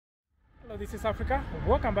Hello, this is Africa.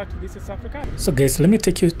 Welcome back to This is Africa. So guys, let me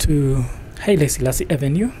take you to Haile Selassie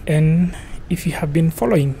Avenue, and if you have been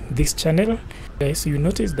following this channel, guys, you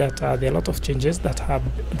notice that there are a lot of changes that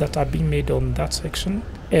are being made on that section.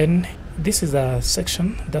 And this is a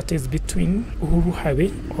section that is between Uhuru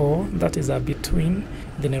Highway, or that is between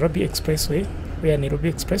the Nairobi Expressway, where Nairobi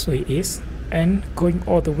Expressway is, and going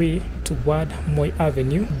all the way toward Moi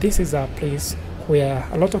Avenue. This is a place where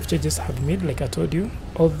a lot of changes have been made, like I told you,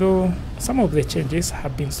 although some of the changes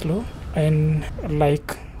have been slow. And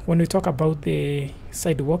like when we talk about the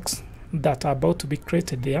sidewalks that are about to be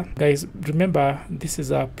created there, guys, remember this is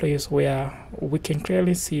a place where we can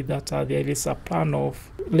clearly see that there is a plan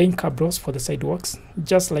of laying cabros for the sidewalks,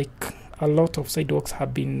 just like a lot of sidewalks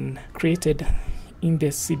have been created in the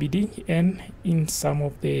CBD and in some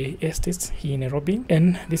of the estates here in Nairobi.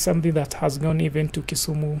 And this is something that has gone even to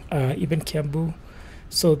Kisumu, even Kiambu.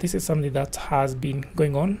 So this is something that has been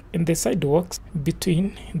going on. And the sidewalks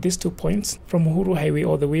between these 2 points, from Uhuru Highway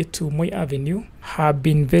all the way to Moi Avenue, have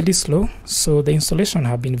been very slow. So the installation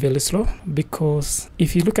have been very slow, because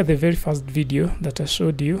if you look at the very first video that I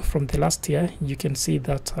showed you from the last year, you can see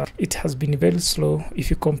that it has been very slow if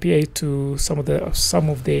you compare it to some of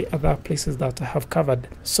the other places that I have covered.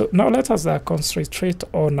 So now let us concentrate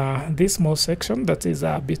on this small section that is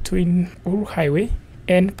between Uhuru Highway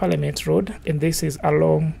and Parliament Road, and this is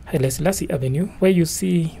along Haile Selassie Avenue, where you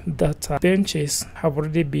see that benches have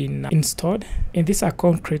already been installed, and these are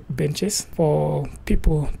concrete benches for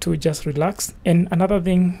people to just relax. And another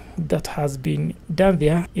thing that has been done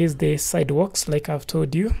there is the sidewalks, like I've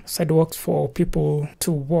told you, sidewalks for people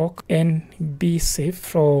to walk and be safe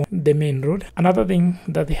from the main road. Another thing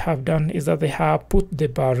that they have done is that they have put the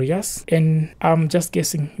barriers, and I'm just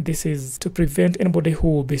guessing this is to prevent anybody who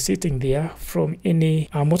will be sitting there from any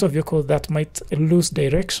motor vehicle that might lose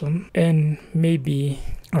direction and maybe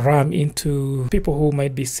ram into people who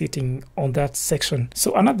might be sitting on that section.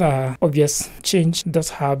 So another obvious change that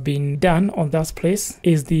have been done on that place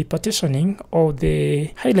is the partitioning of the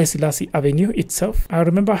Haile Selassie Avenue itself. I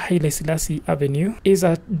remember Haile Selassie Avenue is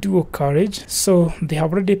a dual carriage, so they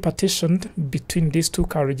have already partitioned between these two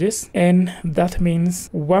carriages, and that means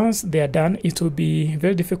once they are done, it will be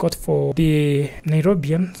very difficult for the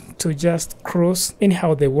Nairobian to just cross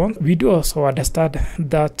anyhow they want. We do also understand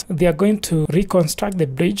that they are going to reconstruct the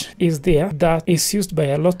bridge is there that is used by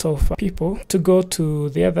a lot of people to go to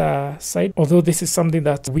the other side, although this is something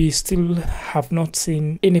that we still have not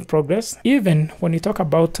seen any progress. Even when you talk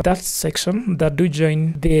about that section that do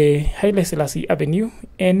join the Haile Selassie Avenue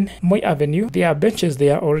and Moi Avenue, there are benches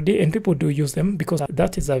there already, and people do use them because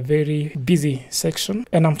that is a very busy section.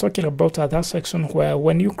 And I'm talking about that section where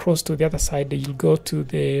when you cross to the other side, you'll go to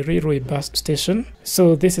the railway bus station.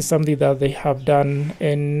 So this is something that they have done,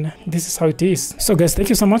 and this is how it is. So guys, thank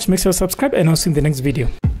you so much. Make sure to subscribe, and I'll see you in the next video.